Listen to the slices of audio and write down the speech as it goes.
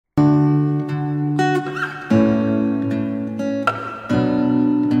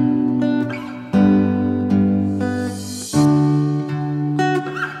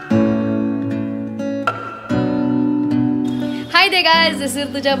there guys, this is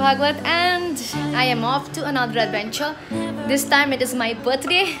Rutuja Bhagwat and I am off to another adventure. This time it is my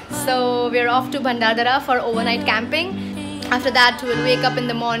birthday, so we're off to Bhandardara for overnight camping. After that we'll wake up in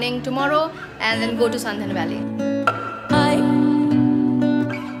the morning tomorrow and then go to Sandhan Valley.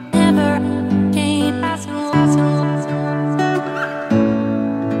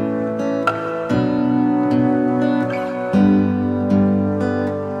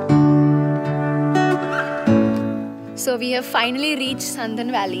 So we have finally reached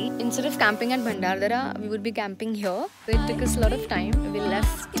Sandhan Valley. Instead of camping at Bhandardara, we would be camping here. It took us a lot of time. We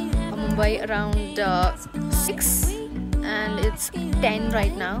left Mumbai around 6 and it's 10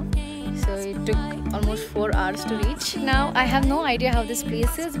 right now. So it took almost 4 hours to reach. Now I have no idea how this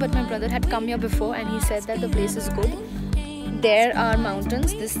place is, but my brother had come here before and he said that the place is good. There are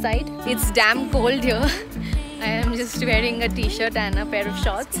mountains this side. It's damn cold here. I am just wearing a t-shirt and a pair of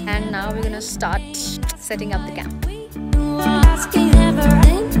shorts, and now we're gonna start setting up the camp.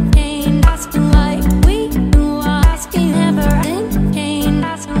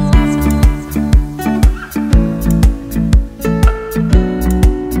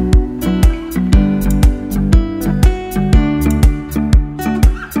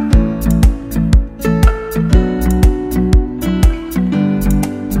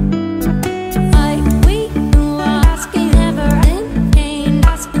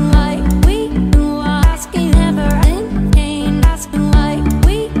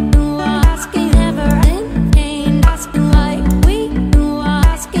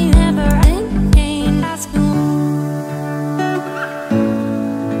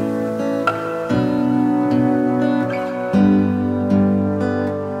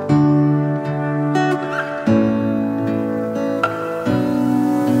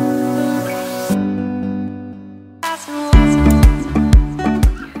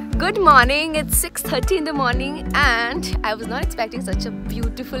 Good morning, it's 6:30 in the morning and I was not expecting such a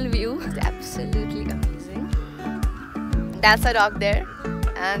beautiful view. It's absolutely amazing. That's our dog there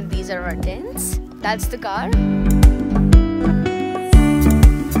and these are our tents. That's the car.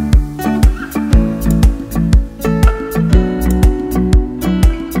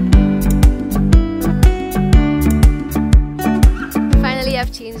 Finally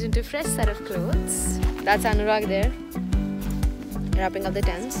I've changed into a fresh set of clothes. That's Anurag there, wrapping up the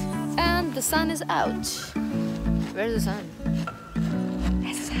tents. And the sun is out. Where's the sun?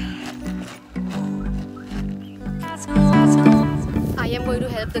 There's the sun. I am going to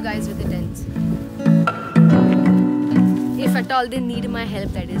help the guys with the tents. If at all they need my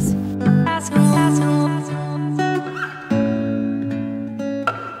help, that is.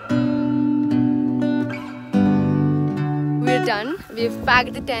 We're done. We've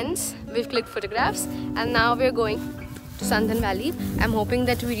packed the tents, we've clicked photographs, and now we're going to Sandhan Valley. I'm hoping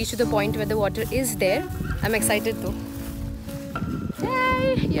that we reach to the point where the water is there. I'm excited though.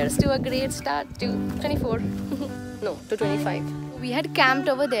 Yay! Here's to a great start to 24. No, to 25. We had camped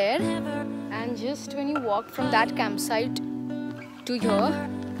over there, and just when you walk from that campsite to here,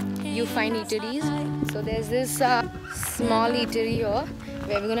 you find eateries. So there's this small eatery here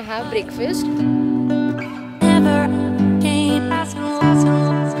where we're gonna have breakfast.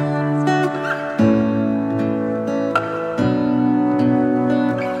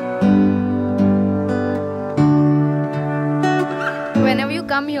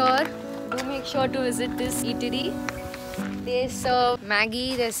 Come here, do make sure to visit this eatery. They serve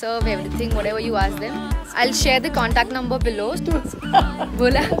Maggie, they serve everything, whatever you ask them. I'll share the contact number below.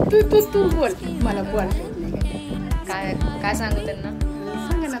 बोला तू बोल मला बोल काय सांगू त्यांना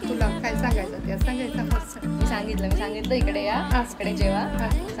सांग ना तुला काय सांगायचं ते सांगायचं मी सांगितलं इकडे या इकडे जेवा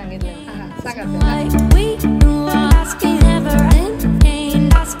सांगितलं सांगा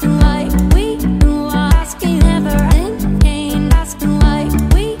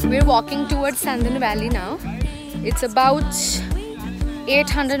We're walking towards Sandhan Valley now. It's about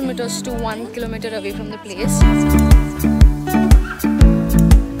 800 meters to 1 kilometer away from the place.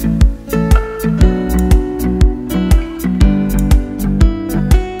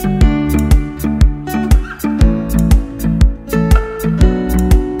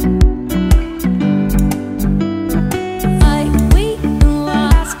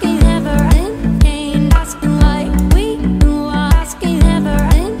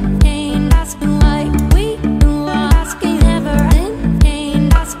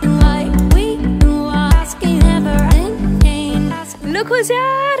 Look who's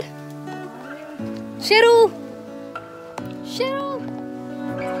here! Sheru! Sheru!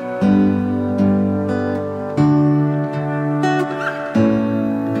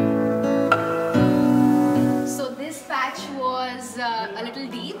 So this patch was a little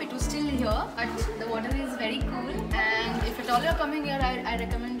deep. It was still here, but the water is very cool. And if at all you're coming I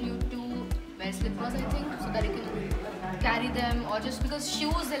recommend you to wear slippers, I think, so that you can carry them, or just because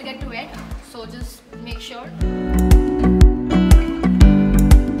shoes they'll get wet, so just make sure.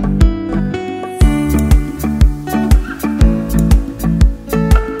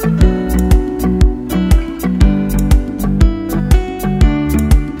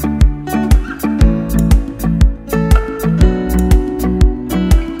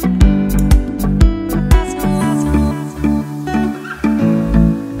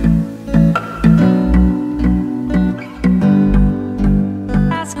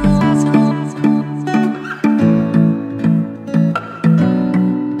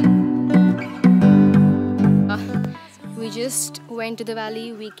 Just went to the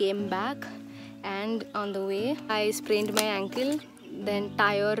valley, we came back, and on the way I sprained my ankle. The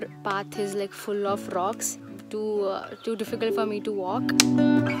entire path is like full of rocks, too difficult for me to walk.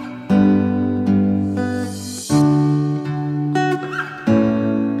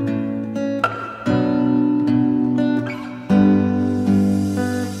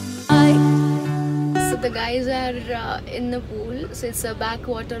 The guys are in the pool, so it's a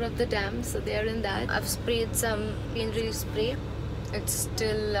backwater of the dam, so they are in that. I've sprayed some pain relief spray. It's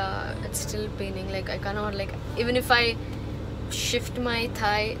still paining. Like I cannot, like, even if I shift my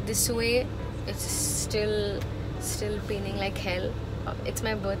thigh this way, it's still paining like hell. It's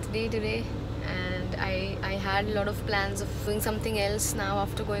my birthday today, and I had a lot of plans of doing something else now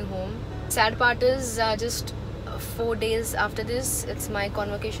after going home. Sad part is just 4 days after this, it's my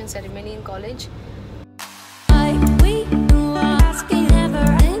convocation ceremony in college.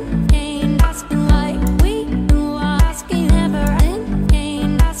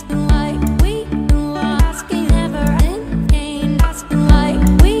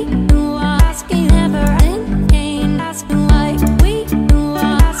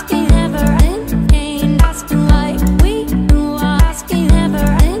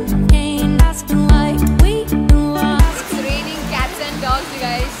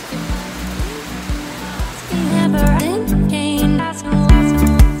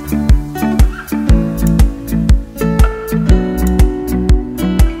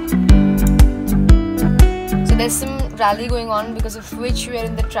 There's some rally going on, because of which we are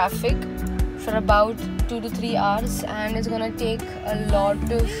in the traffic for about 2 to 3 hours, and it's gonna take a lot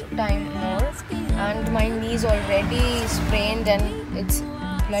of time more, and my knee is already sprained and it's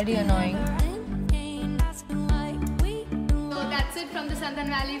bloody annoying. So that's it from the Sandhan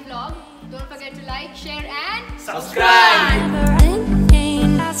Valley vlog. Don't forget to like, share and subscribe!